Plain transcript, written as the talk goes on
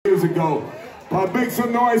years ago. But make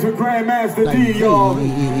some noise with Grandmaster D, y'all.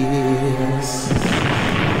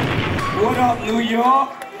 What up, New York?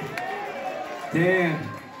 Damn,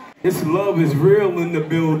 this love is real in the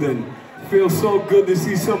building. Feels so good to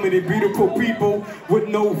see so many beautiful people with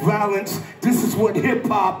no violence. This is what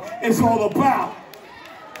hip-hop is all about.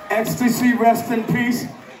 Ecstasy, rest in peace.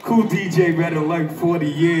 Kool DJ Red Alert, 40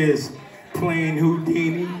 years. Playing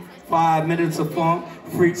Whodini, 5 minutes of funk.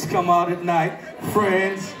 Freaks come out at night.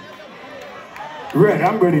 Friends. Red,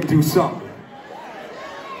 I'm ready to do something.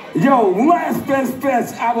 Yo, last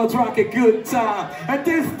fest, I was rocking good time. At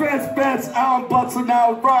this fest, I'm busting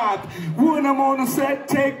out rhymes. When I'm on the set,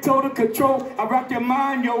 take total control. I rock your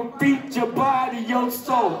mind, your feet, your body, your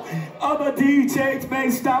soul. Other DJs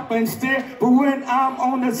may stop and stare, but when I'm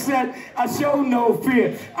on the set, I show no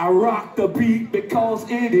fear. I rock the beat because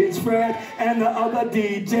it is Fred, and the other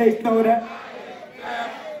DJs know that.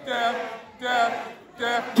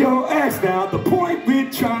 Yo, ask now, the point we're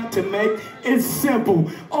trying to make is simple.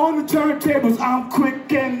 On the turntables, I'm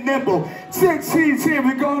quick and nimble. 6 he's here,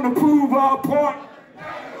 we're gonna prove our point.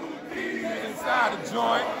 Inside the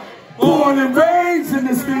joint. Born and raised in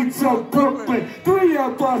the streets of Brooklyn. 3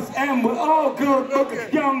 of us, and we're all good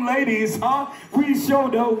looking. Young ladies, huh? We show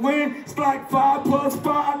the win. It's like 5 +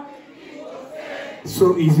 5.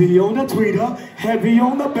 So easy on the tweeter, heavy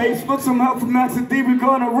on the bass, but some help from Master D, we're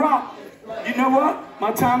gonna rock. You know what?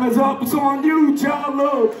 My time is up, it's on you,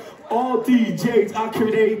 GALA. All DJs I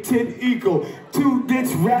created equal. To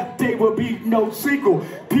this rap, there will be no sequel.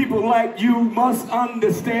 People like you must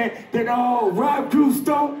understand that all rap groups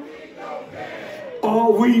don't.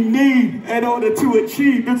 All we need in order to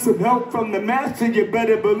achieve is some help from the master. You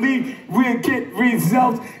better believe we'll get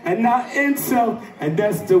results and not insult. And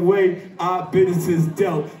that's the way our business is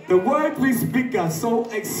dealt. The words we speak are so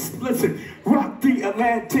explicit. Rock the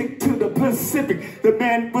Atlantic to the Pacific. The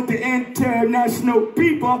man with the international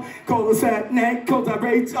people call us at name cause our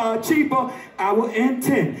rates are cheaper. Our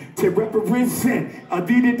intent to represent a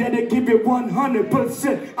leader that'll give it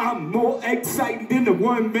 100%. I'm more exciting than the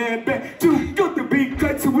one-man band. Too good to be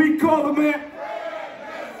great, so we call him man.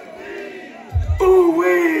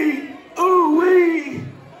 Ooh-wee, ooh-wee.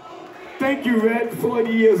 Thank you, Red.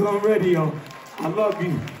 40 years on radio. I love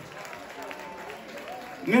you.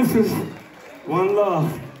 This is one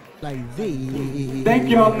love. Thank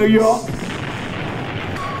y'all, New York.